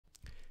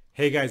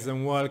Hey guys,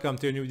 and welcome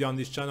to a new video on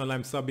this channel.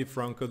 I'm Sabi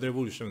from Code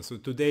Revolution. So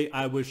today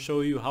I will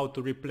show you how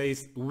to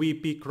replace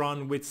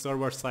wp-cron with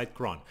server-side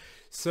cron.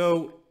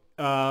 So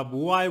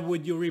why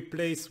would you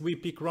replace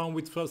wp-cron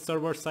with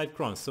server-side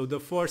cron? So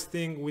the first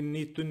thing we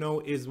need to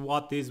know is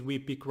what is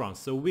wp-cron.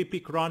 So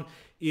wp-cron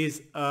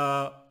is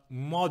a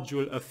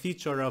module, a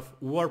feature of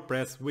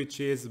WordPress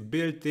which is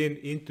built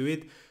into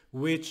it,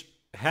 which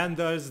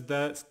handles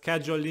the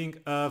scheduling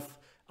of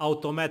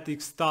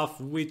automatic stuff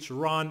which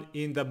run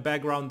in the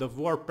background of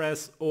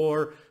WordPress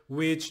or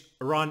which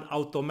run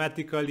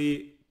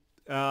automatically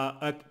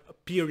at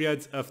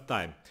periods of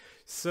time.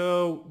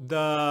 So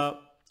the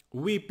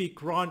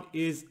wp-cron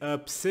is a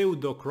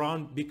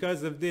pseudo-cron.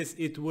 Because of this,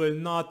 it will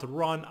not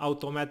run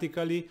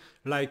automatically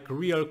like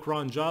real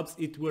cron jobs.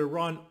 It will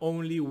run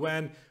only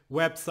when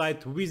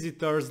website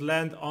visitors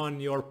land on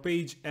your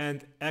page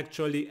and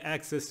actually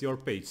access your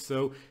page.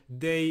 So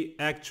they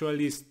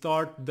actually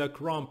start the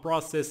cron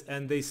process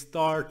and they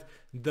start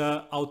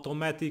the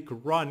automatic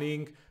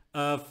running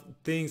of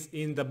things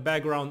in the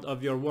background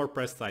of your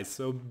WordPress site.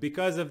 So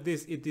because of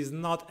this, it is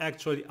not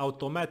actually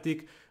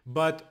automatic,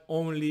 but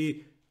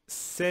only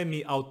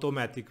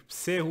semi-automatic,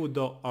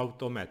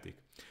 pseudo-automatic.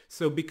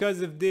 So because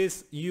of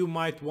this, you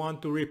might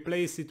want to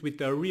replace it with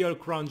a real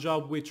cron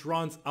job which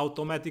runs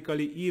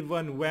automatically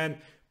even when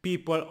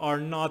people are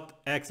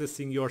not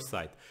accessing your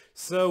site.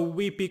 So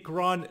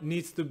wp-cron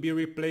needs to be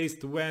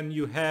replaced when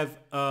you have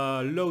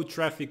a low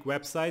traffic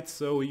website,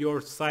 so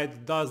your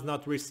site does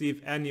not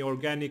receive any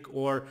organic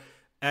or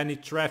any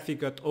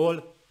traffic at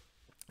all,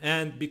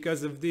 and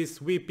because of this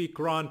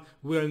wp-cron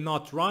will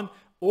not run.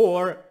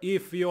 Or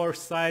if your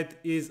site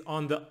is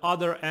on the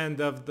other end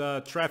of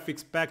the traffic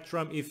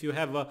spectrum, if you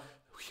have a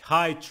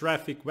high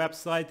traffic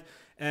website,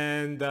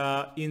 and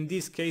in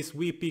this case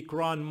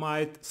wp-cron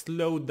might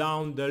slow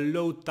down the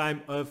load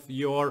time of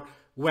your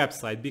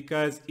website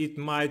because it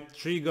might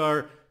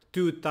trigger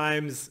 2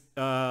 times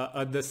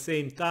at the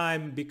same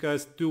time,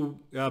 because 2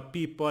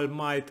 people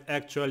might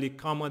actually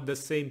come at the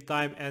same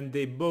time and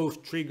they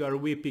both trigger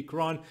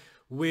wp-cron,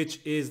 which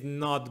is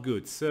not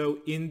good. So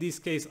in this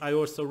case, I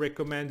also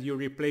recommend you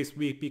replace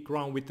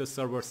wp-cron with a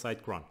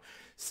server-side cron.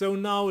 So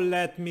now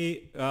let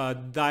me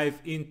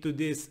dive into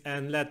this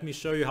and let me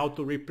show you how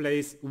to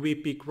replace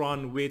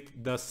wp-cron with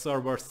the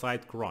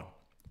server-side cron.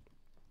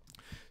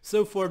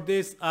 So for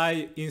this,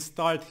 I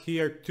installed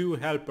here 2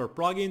 helper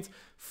plugins.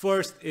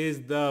 First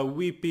is the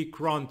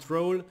wp-cron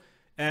troll,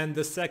 and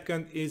the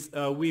second is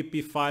a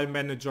WP File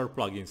Manager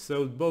plugin.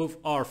 So both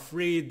are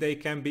free. They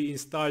can be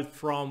installed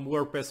from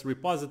WordPress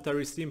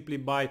repository simply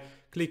by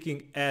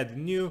clicking Add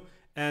New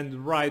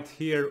and right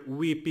here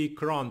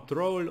wp-cron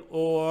troll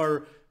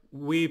or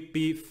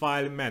WP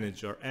File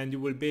Manager, and you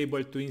will be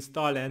able to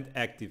install and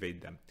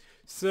activate them.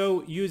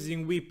 So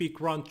using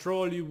wp-cron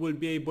troll, you will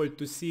be able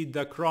to see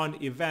the cron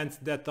events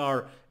that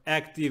are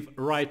active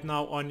right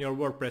now on your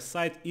WordPress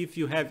site. If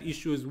you have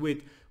issues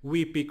with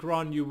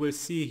wp-cron, you will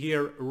see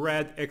here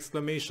red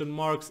exclamation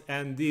marks,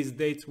 and these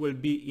dates will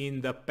be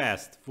in the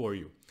past for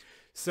you.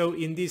 So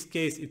in this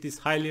case, it is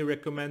highly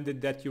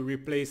recommended that you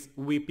replace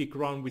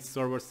wp-cron with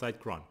server-side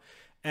cron.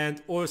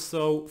 And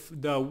also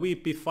the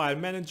WP File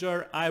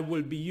Manager, I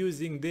will be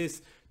using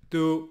this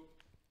to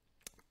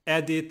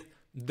edit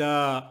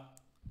the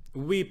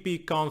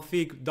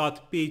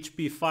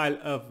wp-config.php file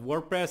of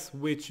WordPress,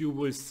 which you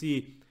will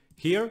see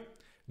here.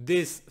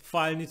 This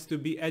file needs to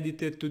be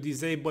edited to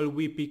disable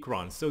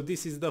wp-cron. So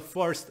this is the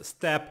first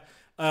step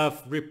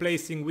of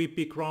replacing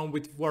wp-cron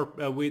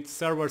with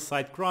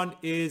server-side cron,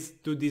 is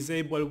to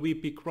disable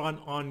wp-cron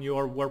on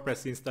your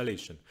WordPress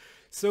installation.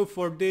 So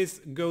for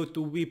this, go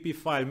to WP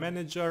File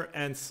Manager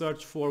and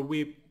search for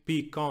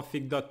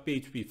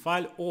wp-config.php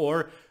file,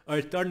 or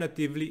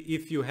alternatively,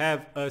 if you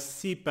have a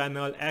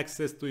cPanel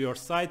access to your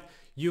site,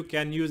 you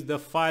can use the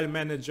file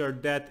manager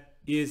that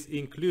is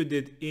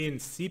included in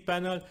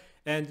cPanel,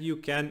 and you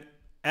can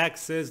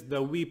access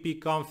the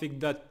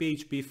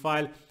wp-config.php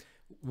file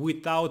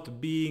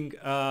without being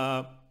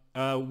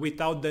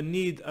without the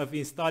need of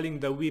installing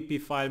the WP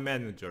File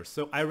Manager.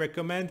 So I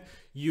recommend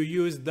you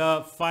use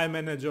the file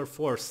manager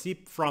from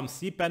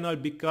cPanel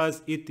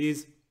because it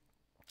is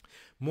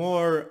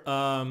more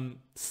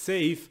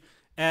safe,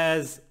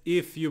 as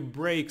if you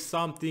break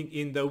something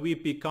in the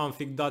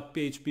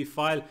wp-config.php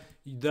file,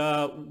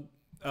 the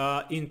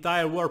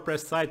entire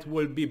WordPress site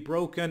will be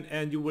broken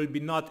and you will be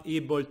not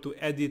able to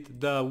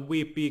edit the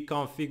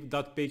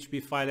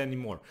wp-config.php file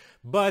anymore.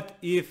 But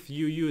if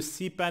you use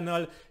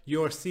cPanel,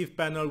 your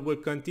cPanel will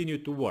continue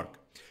to work.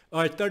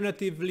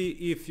 Alternatively,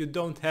 if you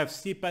don't have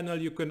cPanel,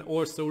 you can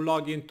also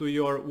log into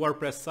your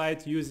WordPress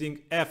site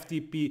using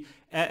FTP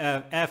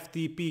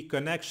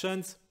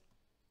connections,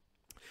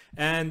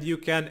 and you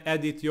can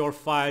edit your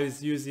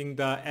files using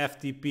the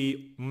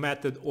FTP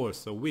method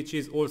also, which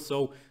is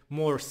also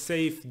more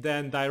safe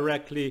than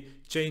directly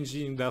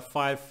changing the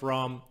file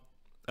from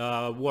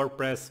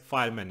WordPress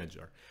File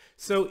Manager.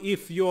 So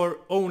if your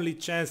only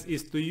chance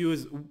is to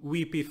use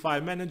WP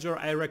File Manager,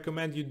 I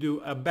recommend you do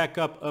a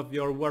backup of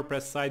your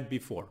WordPress site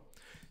before.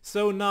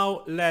 So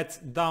now let's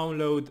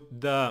download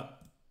the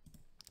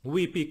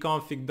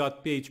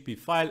wp-config.php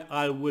file.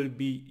 I will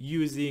be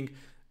using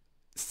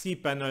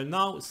cpanel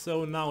now.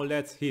 So now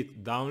let's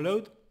hit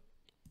download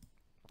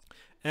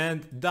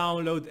and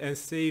download and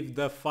save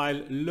the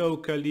file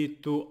locally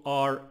to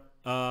our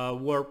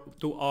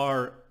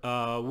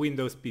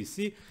Windows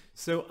PC.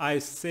 So I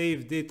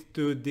saved it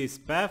to this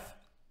path.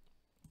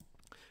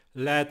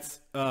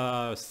 Let's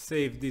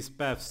save this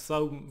path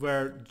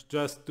somewhere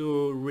just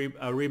to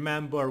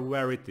remember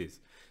where it is.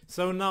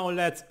 So now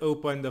let's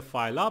open the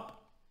file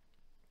up,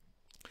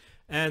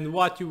 and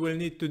what you will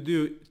need to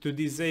do to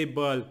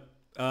disable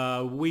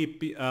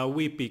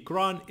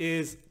wp-cron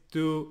is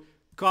to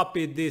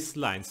copy this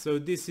line. So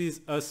this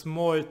is a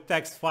small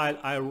text file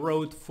I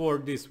wrote for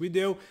this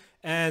video,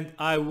 and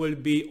I will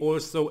be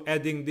also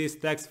adding this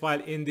text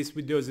file in this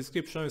video's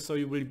description, so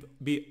you will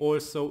be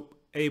also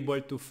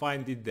able to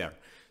find it there.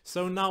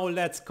 So now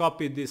let's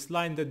copy this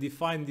line, the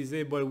define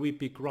disable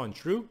wp-cron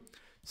true.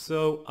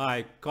 So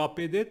I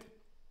copied it.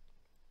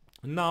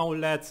 Now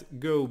let's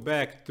go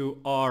back to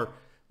our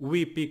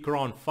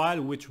wp-cron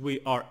file which we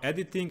are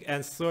editing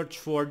and search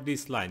for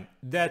this line.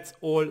 That's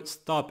all,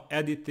 stop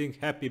editing,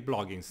 happy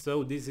blogging.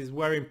 So this is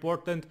very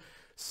important.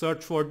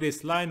 Search for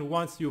this line.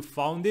 Once you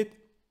found it,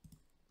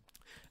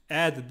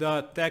 add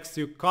the text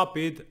you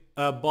copied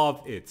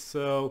above it.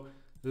 So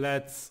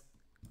let's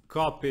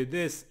copy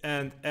this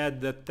and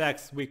add the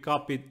text we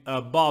copied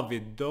above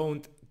it.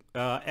 Don't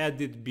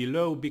add it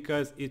below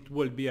because it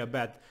will be a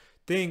bad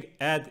thing.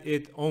 Add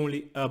it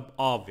only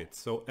above it.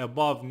 So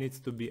above needs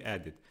to be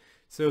added.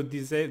 So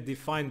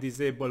define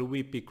disable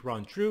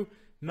wp-cron true.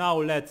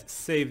 Now let's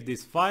save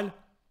this file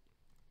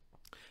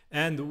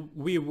and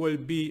we will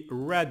be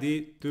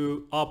ready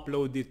to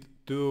upload it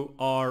to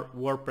our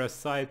WordPress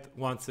site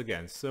once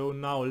again. So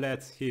now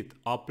let's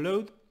hit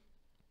upload.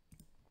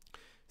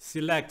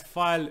 Select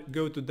file,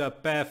 go to the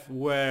path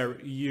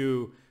where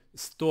you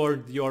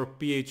stored your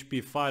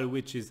PHP file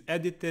which is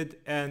edited,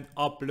 and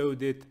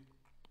upload it,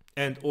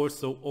 and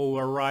also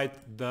overwrite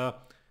the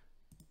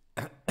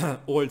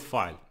old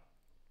file.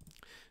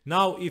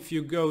 Now if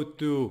you go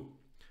to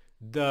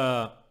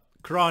the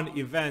cron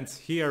events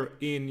here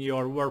in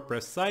your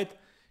WordPress site,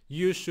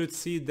 you should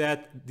see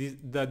that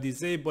the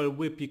disable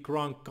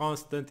wp-cron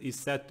constant is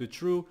set to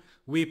true.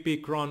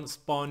 Wp-cron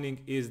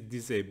spawning is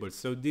disabled.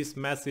 So this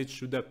message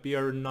should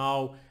appear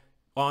now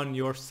on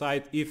your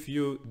site if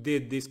you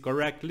did this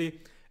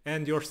correctly,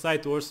 and your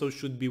site also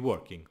should be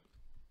working.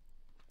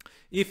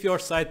 If your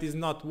site is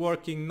not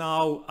working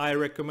now, I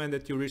recommend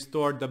that you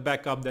restore the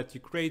backup that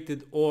you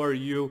created, or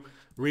you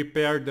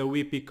repair the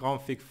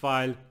wp-config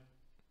file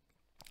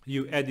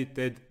you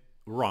edited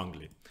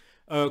wrongly.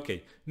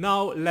 Okay,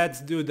 now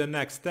let's do the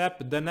next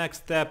step. The next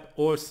step,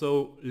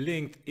 also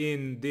linked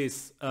in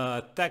this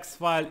text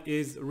file,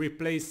 is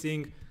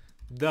replacing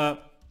the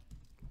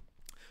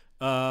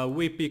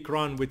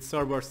wp-cron with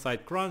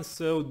server-side cron.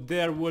 So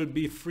there will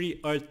be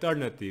 3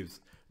 alternatives.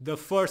 The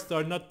first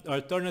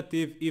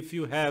alternative, if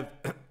you have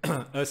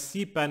a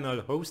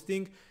cpanel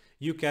hosting,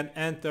 you can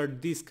enter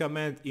this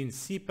command in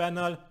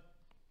cpanel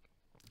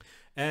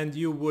and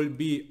you will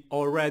be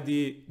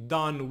already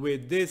done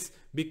with this,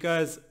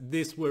 because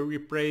this will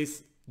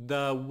replace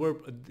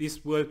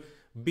this will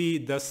be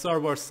the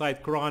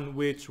server-side cron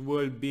which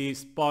will be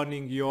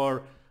spawning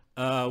your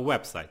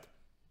website.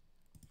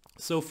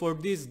 So for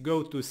this,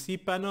 go to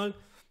cpanel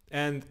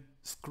and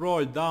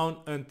scroll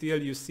down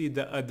until you see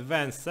the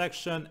advanced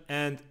section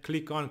and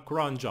click on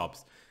cron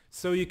jobs.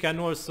 So you can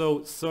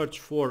also search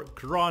for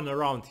cron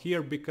around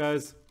here,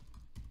 because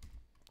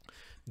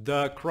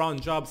the cron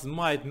jobs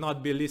might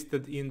not be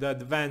listed in the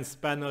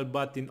advanced panel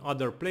but in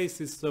other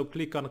places. So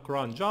click on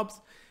cron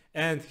jobs,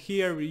 and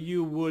here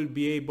you will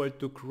be able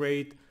to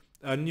create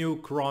a new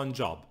cron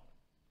job.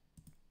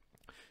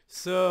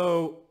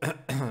 So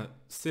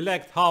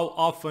select how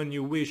often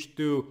you wish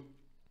to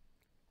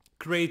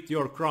create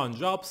your cron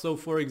job. So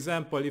for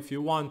example, if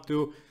you want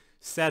to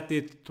set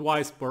it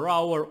twice per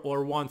hour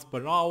or once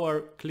per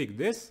hour, click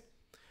this,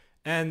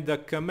 and the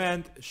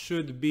command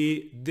should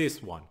be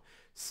this one.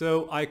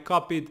 So I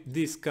copied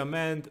this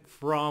command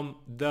from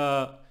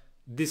the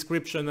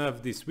description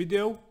of this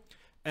video,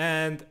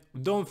 and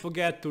don't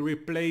forget to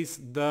replace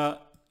the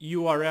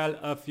URL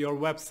of your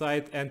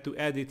website and to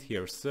add it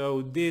here.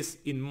 So this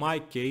in my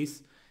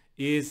case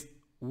is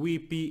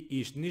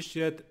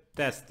wp-initiate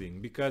testing,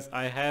 because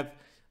I have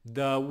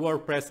the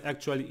WordPress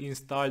actually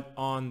installed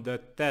on the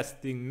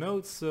testing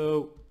node.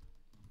 So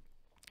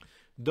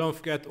don't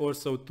forget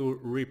also to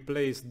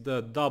replace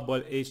the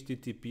double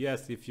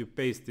HTTPS if you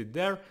paste it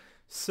there.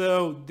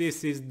 So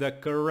this is the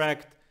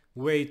correct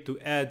way to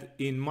add,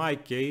 in my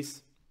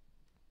case,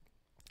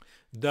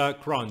 the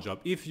cron job.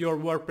 If your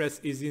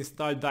WordPress is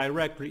installed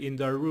directly in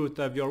the root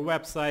of your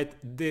website,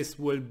 this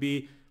will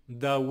be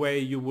the way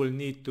you will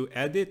need to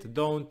add it.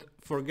 Don't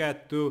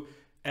forget to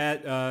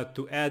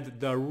add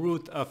the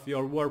root of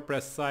your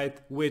WordPress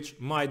site, which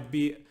might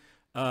be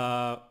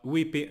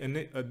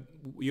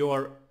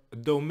your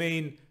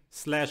domain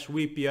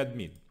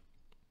 /wp-admin.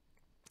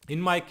 In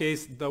my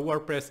case, the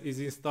WordPress is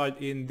installed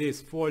in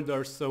this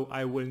folder, so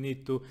I will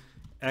need to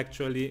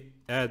actually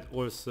add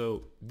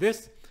also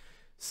this.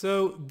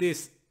 So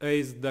this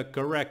is the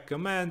correct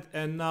command,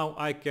 and now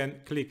I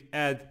can click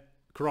add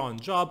cron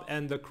job,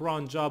 and the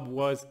cron job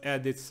was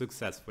added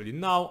successfully.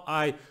 Now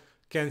I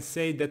can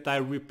say that I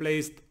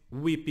replaced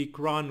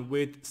wp-cron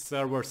with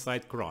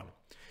server-side cron.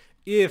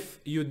 If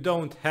you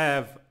don't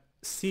have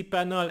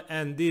cpanel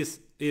and this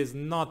is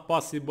not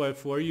possible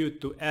for you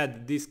to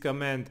add this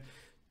command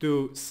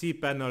to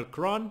cpanel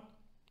cron,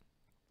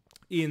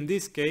 in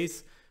this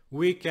case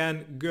we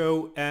can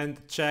go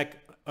and check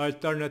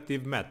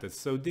alternative methods.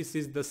 So this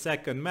is the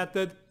second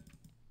method,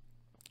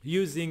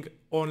 using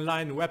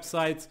online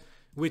websites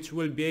which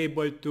will be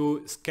able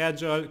to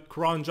schedule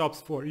cron jobs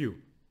for you.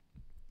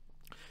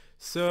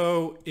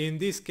 So in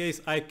this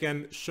case I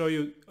can show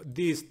you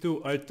these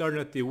two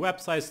alternative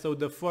websites. So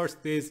the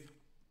first is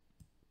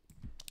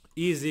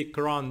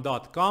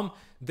easycron.com.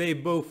 They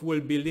both will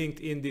be linked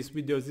in this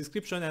video's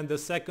description, and the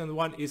second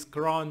one is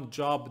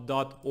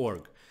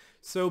cronjob.org.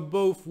 So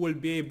both will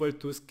be able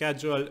to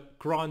schedule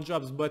cron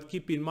jobs, but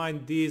keep in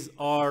mind these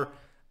are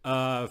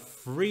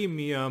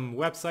freemium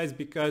websites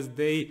because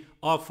they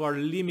offer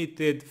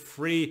limited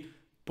free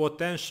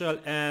potential,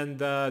 and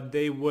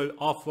they will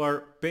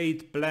offer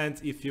paid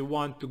plans if you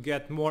want to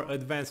get more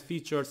advanced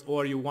features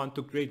or you want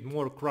to create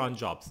more cron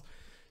jobs.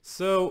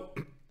 So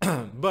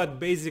but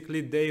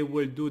basically they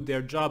will do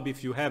their job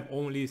if you have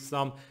only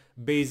some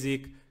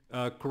basic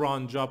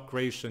cron job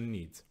creation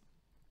needs.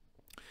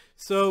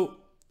 So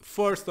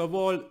first of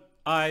all,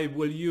 I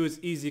will use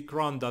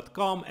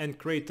easycron.com and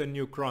create a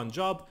new cron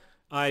job.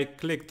 I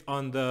clicked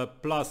on the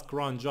plus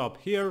cron job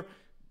here.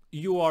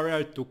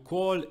 URL to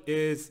call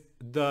is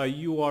the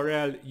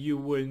URL you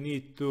will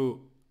need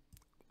to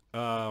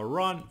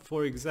run.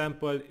 For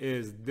example,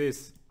 is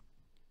this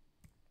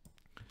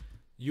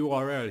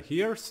URL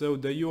here. So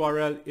the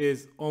URL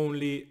is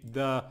only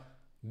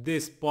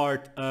this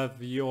part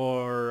of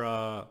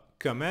your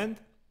command.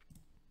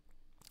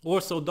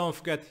 Also, don't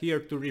forget here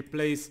to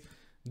replace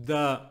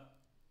the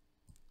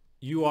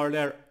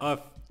URL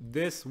of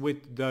this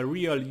with the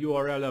real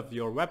URL of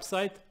your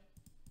website,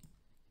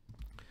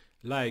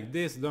 like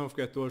this. Don't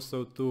forget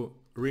also to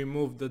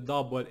remove the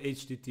double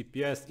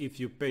HTTPS if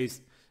you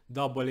paste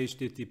double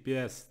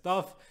HTTPS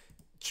stuff.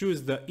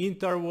 Choose the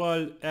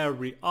interval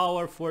every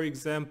hour, for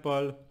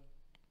example,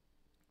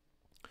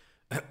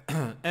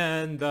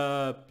 and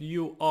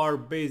you are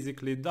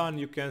basically done.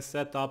 You can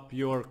set up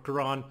your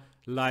cron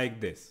like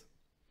this,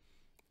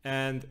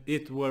 and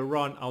it will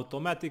run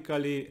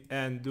automatically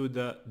and do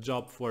the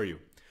job for you.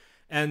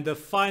 And the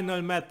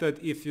final method,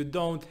 if you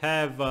don't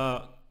have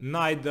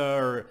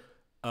neither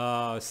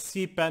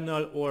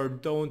cpanel or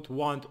don't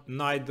want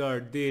neither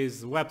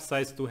these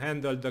websites to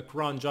handle the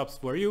cron jobs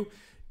for you,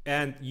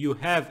 and you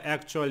have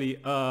actually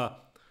a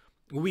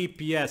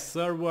WPS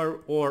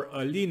server or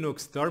a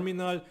Linux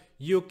terminal,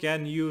 you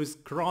can use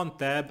cron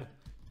tab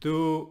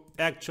to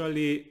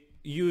actually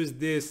use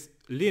this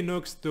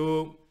Linux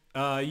to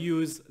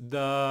use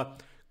the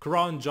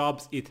cron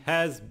jobs it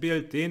has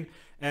built in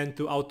and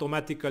to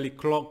automatically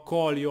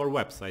call your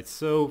website.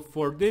 So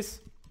for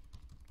this,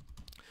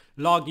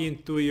 log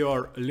into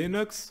your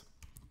Linux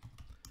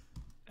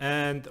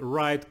and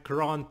write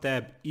cron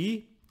tab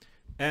E,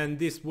 and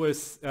this will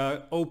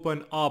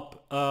open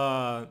up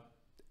a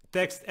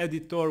text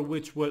editor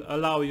which will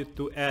allow you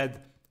to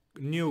add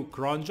new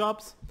cron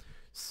jobs.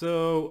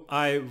 So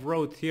I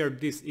wrote here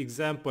this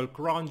example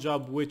cron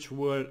job which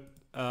will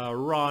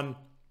run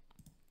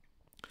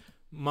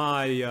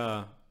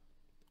my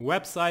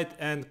website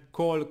and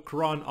call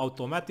cron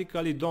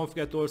automatically. Don't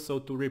forget also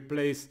to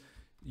replace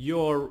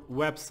your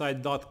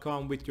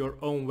website.com with your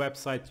own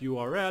website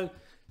URL.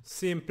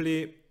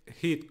 Simply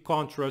hit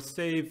Ctrl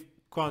save,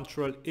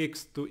 Ctrl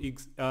X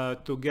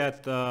to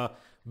get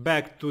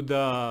back to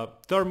the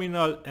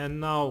terminal,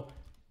 and now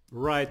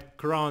write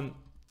cron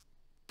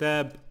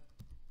tab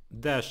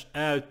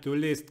 -L to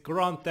list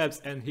cron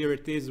tabs, and here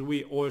it is.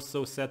 We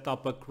also set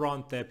up a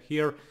cron tab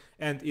here,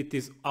 and it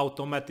is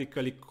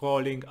automatically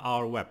calling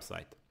our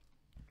website.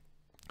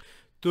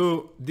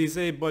 To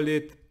disable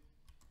it,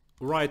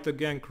 write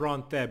again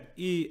cron tab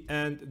E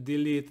and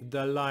delete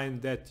the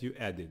line that you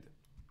added.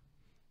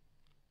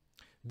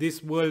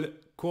 This will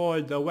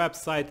call the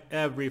website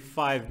every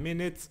 5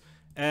 minutes,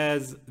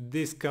 as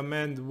this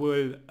command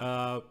will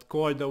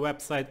call the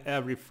website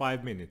every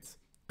 5 minutes.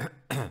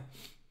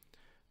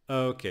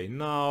 Okay,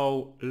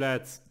 now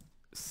let's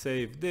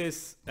save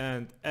this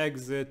and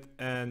exit,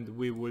 and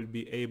we will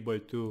be able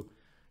to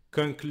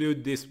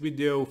conclude this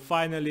video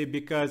finally,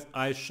 because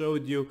I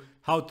showed you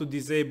how to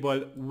disable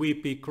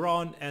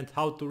wp-cron and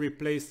how to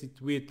replace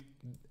it with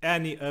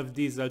any of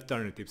these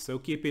alternatives. So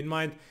keep in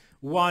mind,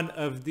 one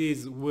of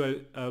these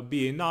will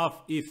be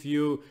enough. If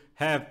you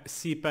have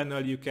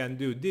cpanel, you can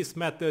do this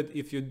method.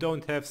 If you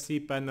don't have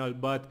cpanel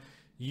but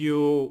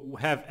you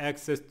have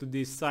access to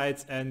these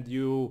sites and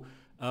you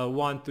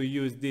want to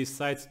use these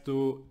sites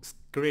to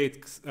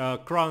create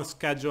cron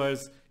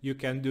schedules, you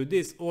can do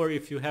this. Or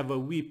if you have a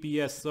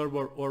VPS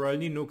server or a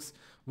Linux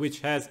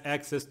which has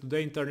access to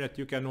the internet,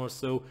 you can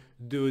also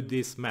do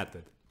this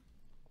method.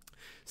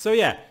 So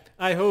yeah,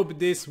 I hope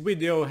this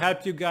video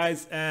helped you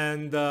guys,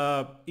 and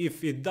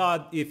if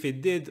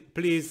it did,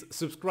 please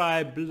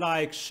subscribe,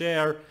 like,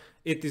 share.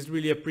 It is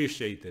really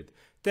appreciated.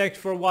 Thanks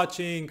for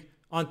watching.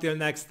 Until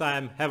next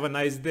time, have a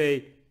nice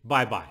day.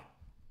 Bye bye.